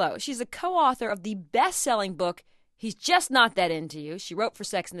Tuccillo. She's a co-author of the best-selling book, He's Just Not That Into You. She wrote for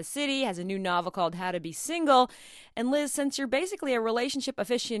Sex and the City, has a new novel called How to Be Single. And Liz, since you're basically a relationship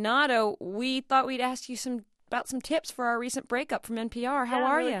aficionado, we thought we'd ask you about some tips for our recent breakup from NPR. How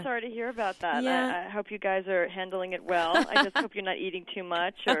are you? I'm really sorry to hear about that. Yeah. I hope you guys are handling it well. I just hope you're not eating too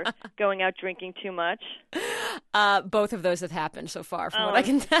much or going out drinking too much. Both of those have happened so far, from what I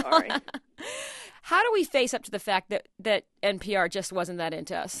can tell. Sorry. How do we face up to the fact that NPR just wasn't that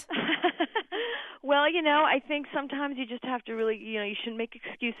into us? Well, I think sometimes you just have to really, you shouldn't make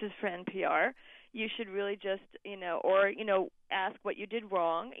excuses for NPR. You should really just, ask what you did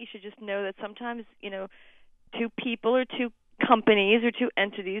wrong. You should just know that sometimes, two people or two companies or two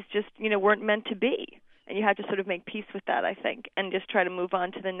entities just, weren't meant to be. And you have to sort of make peace with that, I think, and just try to move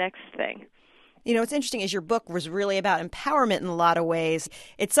on to the next thing. What's interesting is your book was really about empowerment in a lot of ways.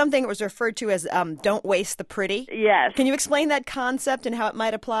 It's something that was referred to as don't waste the pretty. Yes. Can you explain that concept and how it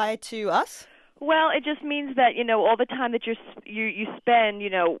might apply to us? Well, it just means that, all the time that you spend,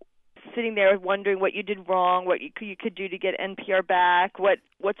 sitting there wondering what you did wrong, what you could do to get NPR back,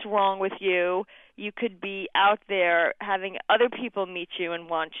 what's wrong with you. You could be out there having other people meet you and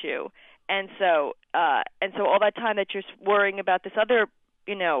want you. And so all that time that you're worrying about this other,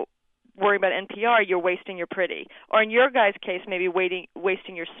 worrying about NPR, you're wasting your pretty. Or in your guys' case, maybe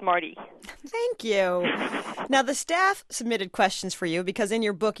wasting your smarty. Thank you. Now, the staff submitted questions for you because in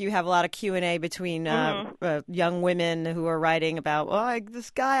your book you have a lot of Q&A between young women who are writing about, this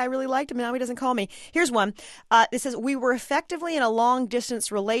guy, I really liked him, and now he doesn't call me. Here's one. It says, we were effectively in a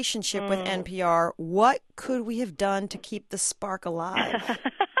long-distance relationship with NPR. What could we have done to keep the spark alive?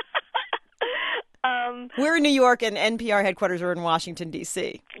 We're in New York, and NPR headquarters are in Washington,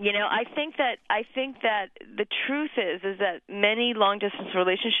 D.C. I think that the truth is that many long-distance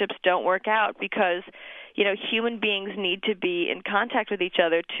relationships don't work out because, human beings need to be in contact with each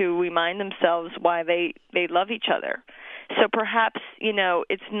other to remind themselves why they love each other. So perhaps,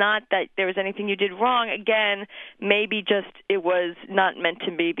 it's not that there was anything you did wrong. Again, maybe just it was not meant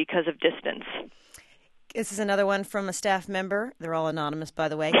to be because of distance. This is another one from a staff member. They're all anonymous, by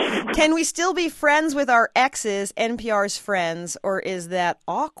the way. Can we still be friends with our exes, NPR's friends, or is that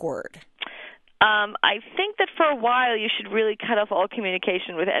awkward? I think that for a while you should really cut off all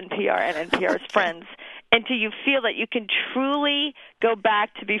communication with NPR and NPR's friends until you feel that you can truly go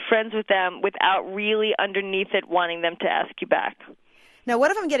back to be friends with them without really underneath it wanting them to ask you back. Now,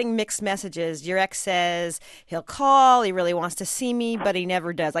 what if I'm getting mixed messages? Your ex says he'll call, he really wants to see me, but he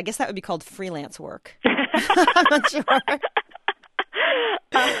never does. I guess that would be called freelance work. I'm not sure.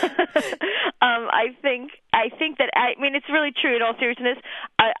 I think that it's really true in all seriousness.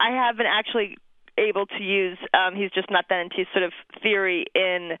 I have been actually able to use he's just not that into sort of theory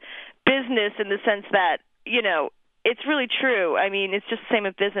in business in the sense that, it's really true. It's just the same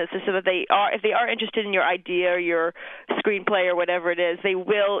with business. So that if they are interested in your idea or your screenplay or whatever it is, they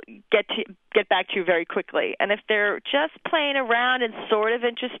will get back to you very quickly. And if they're just playing around and sort of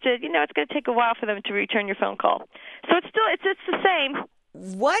interested, it's going to take a while for them to return your phone call. So it's the same.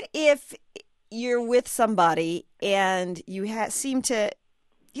 What if you're with somebody and you seem to,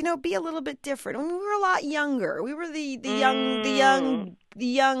 be a little bit different? We were a lot younger. We were the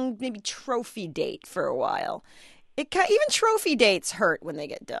young maybe trophy date for a while. Even trophy dates hurt when they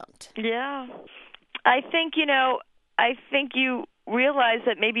get dumped. Yeah. I think you realize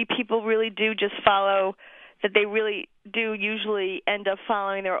that maybe people really do just follow, that they really do usually end up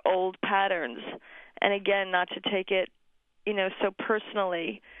following their old patterns. And again, not to take it, so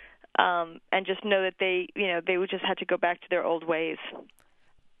personally, and just know that they would just have to go back to their old ways.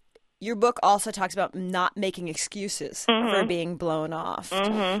 Your book also talks about not making excuses for being blown off,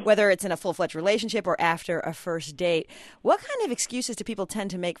 whether it's in a full-fledged relationship or after a first date. What kind of excuses do people tend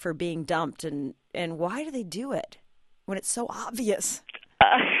to make for being dumped, and why do they do it when it's so obvious?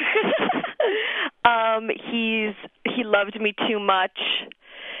 He loved me too much.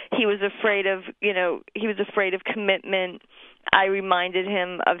 he was afraid of commitment. I reminded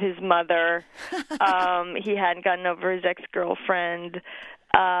him of his mother. He hadn't gotten over his ex-girlfriend.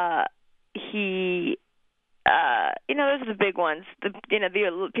 Those are the big ones. The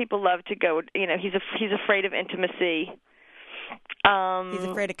people love to go. He's afraid of intimacy. He's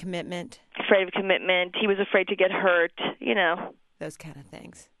afraid of commitment. Afraid of commitment. He was afraid to get hurt. Those kind of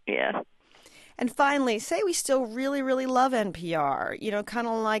things. Yeah. And finally, say we still really, really love NPR. Kind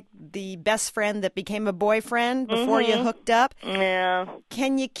of like the best friend that became a boyfriend before you hooked up. Yeah.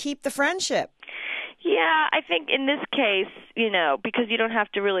 Can you keep the friendship? Yeah, I think in this case, because you don't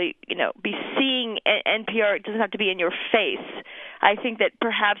have to really, be seeing NPR, it doesn't have to be in your face. I think that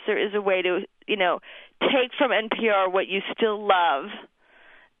perhaps there is a way to, take from NPR what you still love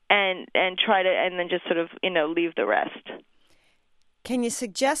and try to, and then just sort of, leave the rest. Can you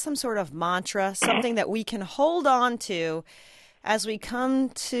suggest some sort of mantra, something that we can hold on to as we come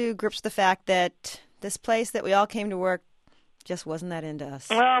to grips with the fact that this place that we all came to work just wasn't that into us?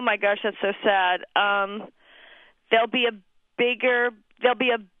 Oh my gosh, that's so sad. There'll be a better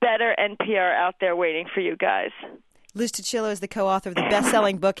NPR out there waiting for you guys. Liz Tuccillo is the co-author of the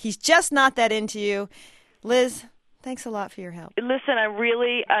best-selling book, He's Just Not That Into You. Liz, thanks a lot for your help. Listen, I'm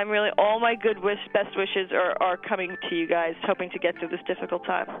really, all my best wishes are coming to you guys, hoping to get through this difficult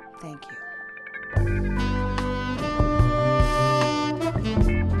time. Thank you.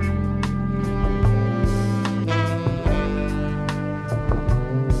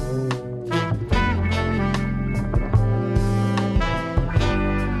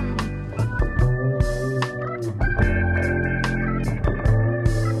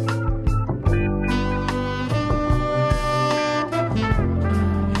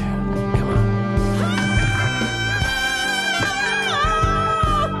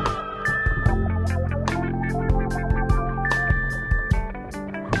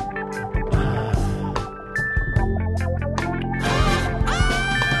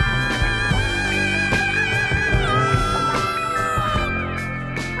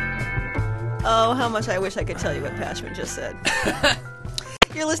 Oh, how much I wish I could tell you what Pashman just said.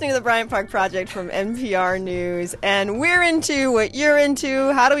 You're listening to the Bryant Park Project from NPR News, and we're into what you're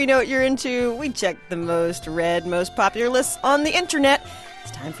into. How do we know what you're into? We check the most read, most popular lists on the internet.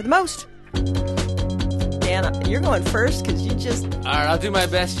 It's time for the most. Dan, you're going first because you just... All right, I'll do my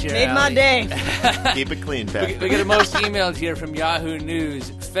best here, made my day. Keep it clean, Pat. We get a most emailed here from Yahoo News.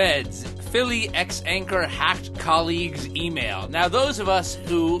 Feds. Philly ex-anchor hacked colleagues' email. Now, those of us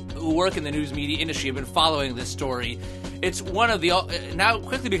who work in the news media industry have been following this story. It's one of the now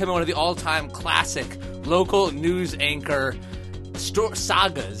quickly becoming one of the all-time classic local news anchor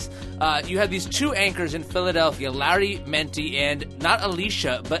sagas. You have these two anchors in Philadelphia, Larry Menti and not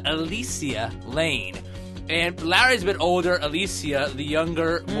Alicia, but Alicia Lane. And Larry's a bit older. Alicia, the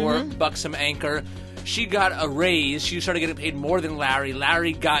younger, more buxom anchor, she got a raise. She started getting paid more than Larry.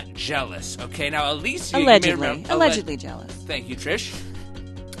 Larry got jealous. Okay, now Alicia... Allegedly jealous. Thank you, Trish.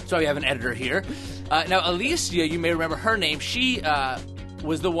 So we have an editor here. Now, Alicia, you may remember her name. She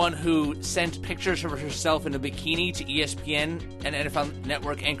was the one who sent pictures of herself in a bikini to ESPN and NFL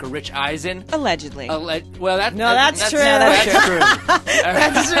Network anchor Rich Eisen. Allegedly. That's true. That's true.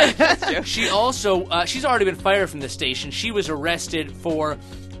 That's true. She also... she's already been fired from the station. She was arrested for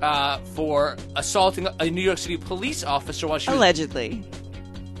assaulting a New York City police officer while she was... Allegedly.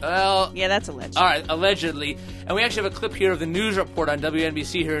 Well... Yeah, that's alleged. All right, allegedly. And we actually have a clip here of the news report on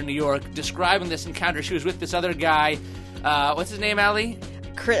WNBC here in New York describing this encounter. She was with this other guy. What's his name, Allie?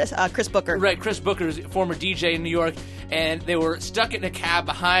 Chris Booker. Right, Chris Booker is a former DJ in New York. And they were stuck in a cab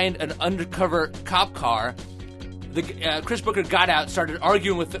behind an undercover cop car. Chris Booker got out, started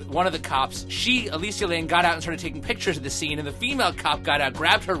arguing with one of the cops. Alicia Lane, got out and started taking pictures of the scene, and the female cop got out,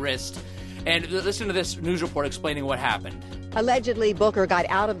 grabbed her wrist, and listen to this news report explaining what happened. Allegedly, Booker got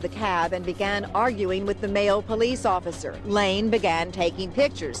out of the cab and began arguing with the male police officer. Lane began taking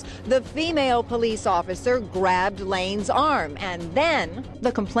pictures. The female police officer grabbed Lane's arm, and then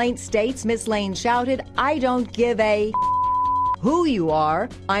the complaint states Miss Lane shouted, "I don't give a who you are.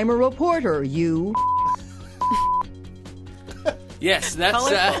 I'm a reporter, you." Yes,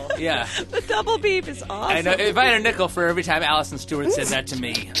 that's, yeah. The double beep is awesome. I know. If I had a nickel for every time Allison Stewart said that to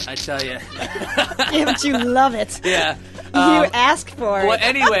me, I tell you. Yeah, but you love it. Yeah. You asked for it. Well,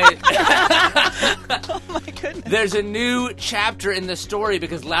 anyway. Oh, my goodness. There's a new chapter in the story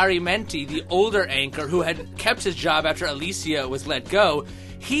because Larry Menti, the older anchor who had kept his job after Alicia was let go,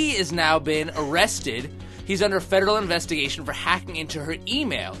 he has now been arrested. He's under federal investigation for hacking into her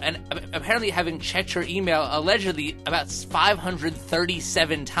email, and apparently having checked her email allegedly about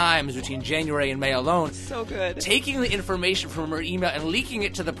 537 times between January and May alone. So good. Taking the information from her email and leaking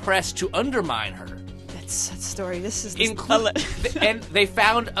it to the press to undermine her. That's that story. This is And they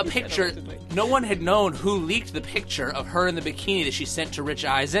found a picture. No one had known who leaked the picture of her in the bikini that she sent to Rich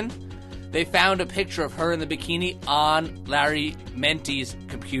Eisen. They found a picture of her in the bikini on Larry Menti's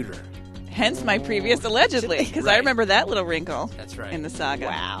computer. Hence my previous allegedly, because I remember that little wrinkle. That's right. In the saga.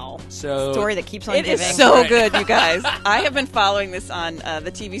 Wow. So story that keeps on It giving. is so good, you guys. I have been following this on the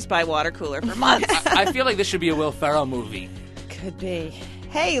TV Spy water cooler for months. I feel like this should be a Will Ferrell movie. Could be.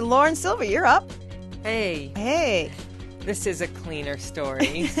 Hey, Lauren Silver, you're up. Hey. Hey. This is a cleaner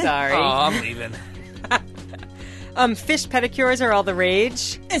story. Sorry. Oh, I'm leaving. Fish pedicures are all the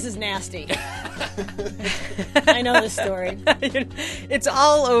rage. This is nasty. I know this story. It's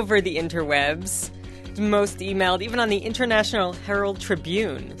all over the interwebs. It's most emailed, even on the International Herald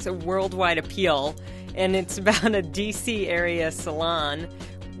Tribune. It's a worldwide appeal. And it's about a D.C. area salon,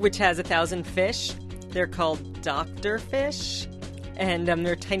 which has 1,000 fish. They're called doctor fish. And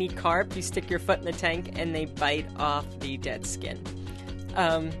they're tiny carp. You stick your foot in the tank, and they bite off the dead skin.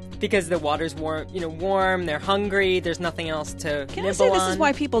 Because the water's warm, they're hungry, there's nothing else to Can nibble I say this on. is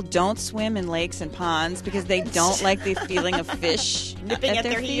why people don't swim in lakes and ponds, because they don't like the feeling of fish nipping at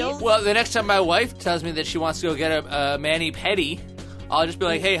their heels? Well, the next time my wife tells me that she wants to go get a mani-pedi, I'll just be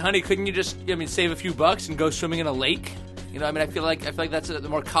like, hey, honey, couldn't you just save a few bucks and go swimming in a lake? I feel like that's the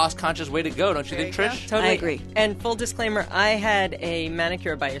more cost-conscious way to go, don't you think, Trish? Totally. I agree. And full disclaimer, I had a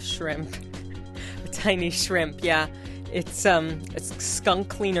manicure by a shrimp. A tiny shrimp, yeah. It's skunk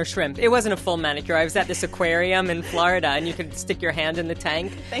cleaner shrimp. It wasn't a full manicure. I was at this aquarium in Florida, and you could stick your hand in the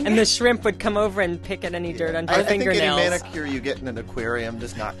tank, and the shrimp would come over and pick at any dirt under your fingernails. I think any manicure you get in an aquarium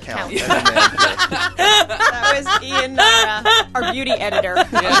does not count. That was Ian Nara, our beauty editor.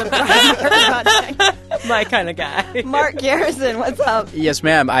 My kind of guy. Mark Garrison, what's up? Yes,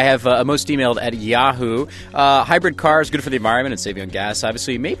 ma'am. I have a most emailed at Yahoo. Hybrid cars, good for the environment and saving on gas.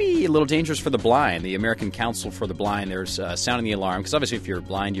 Obviously, maybe a little dangerous for the blind. The American Council for the Blind, there's sounding the alarm, because obviously if you're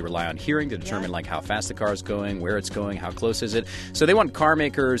blind, you rely on hearing to determine how fast the car is going, where it's going, how close is it. So they want car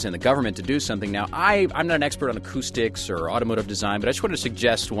makers and the government to do something. Now, I'm not an expert on acoustics or automotive design, but I just wanted to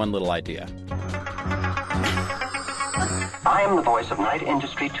suggest one little idea. I am the voice of Night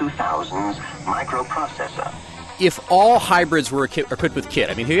Industry 2000's microprocessor. If all hybrids were equipped with kit,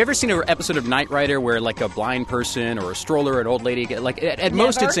 have you ever seen an episode of Knight Rider where a blind person or a stroller or an old lady, at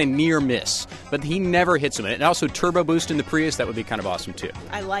most it's a near miss, but he never hits them. And also turbo boost in the Prius, that would be kind of awesome too.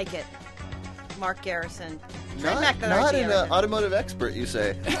 I like it. Mark Garrison. Not an automotive expert, you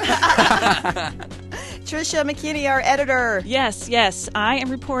say. Tricia McKinney, our editor. Yes. I am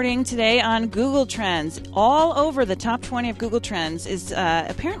reporting today on Google Trends. All over the top 20 of Google Trends is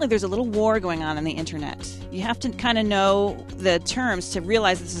apparently there's a little war going on the internet. You have to kind of know the terms to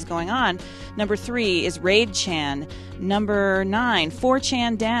realize this is going on. Number 3 is Raid-chan. Number 9,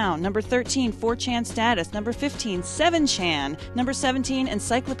 4chan down. Number 13, 4chan status. Number 15, 7chan. Number 17,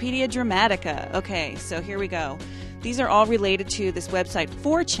 Encyclopedia Dramatica. Okay, so here we go. These are all related to this website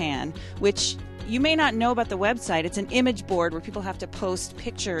 4chan, which you may not know about the website. It's an image board where people have to post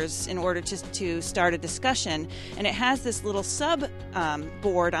pictures in order to start a discussion. And it has this little sub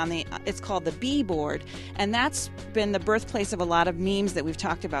board on it's called the B board. And that's been the birthplace of a lot of memes that we've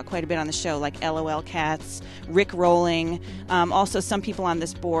talked about quite a bit on the show, like LOL cats, Rick rolling. Also, some people on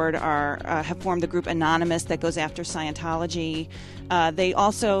this board have formed the group Anonymous that goes after Scientology. They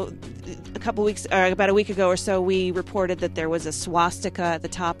also, about a week ago or so, we reported that there was a swastika at the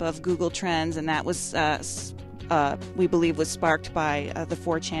top of Google Trends, and that was, we believe, was sparked by the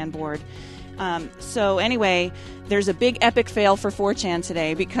 4chan board. So anyway, there's a big epic fail for 4chan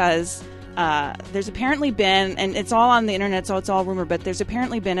today because there's apparently been, and it's all on the internet, so it's all rumor, but there's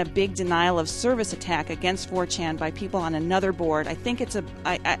apparently been a big denial of service attack against 4chan by people on another board. I think it's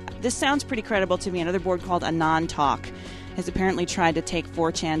this sounds pretty credible to me. Another board called Anon Talk has apparently tried to take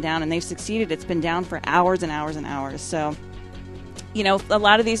 4chan down, and they've succeeded. It's been down for hours and hours and hours. So, a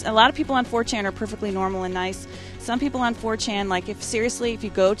lot of people on 4chan are perfectly normal and nice. Some people on 4chan, if you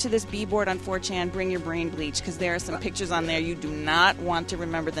go to this B board on 4chan, bring your brain bleach, because there are some pictures on there you do not want to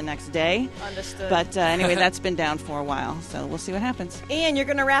remember the next day. Understood. But anyway, that's been down for a while, so we'll see what happens. Ian, you're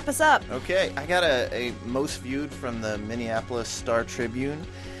going to wrap us up. Okay, I got a most viewed from the Minneapolis Star Tribune.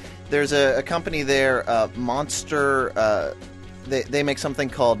 There's a company there, Monster. They make something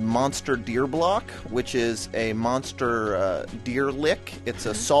called Monster Deer Block, which is a monster deer lick. It's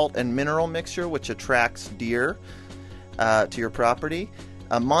a salt and mineral mixture which attracts deer to your property.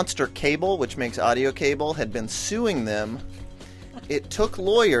 Monster Cable, which makes audio cable, had been suing them. It took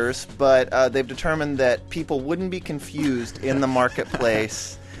lawyers, but they've determined that people wouldn't be confused in the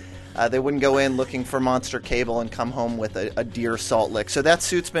marketplace. They wouldn't go in looking for Monster Cable and come home with a deer salt lick. So that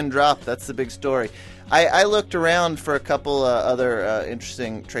suit's been dropped. That's the big story. I looked around for a couple other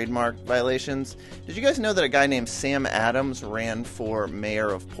interesting trademark violations. Did you guys know that a guy named Sam Adams ran for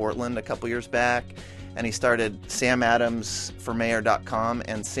mayor of Portland a couple years back? And he started SamAdamsForMayor.com,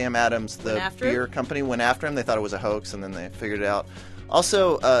 and Sam Adams, the beer company, went after him. They thought it was a hoax, and then they figured it out.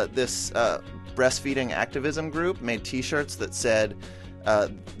 Also, this breastfeeding activism group made T-shirts that said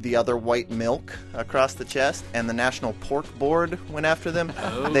the other white milk across the chest, and the National Pork Board went after them.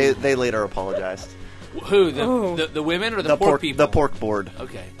 Oh. They later apologized. Who? The women or the pork people? The Pork Board.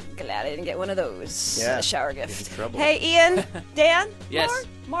 Okay. Glad I didn't get one of those. Yeah. A shower gift. In trouble. Hey, Ian, Dan, Yes.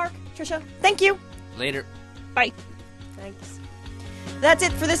 Mark, Trisha, thank you. Later. Bye. Thanks. That's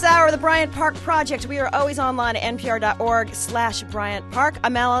it for this hour of the Bryant Park Project. We are always online at npr.org/Bryant Park.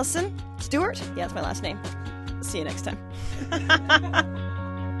 I'm Allison Stewart. Yeah, that's my last name. See you next time.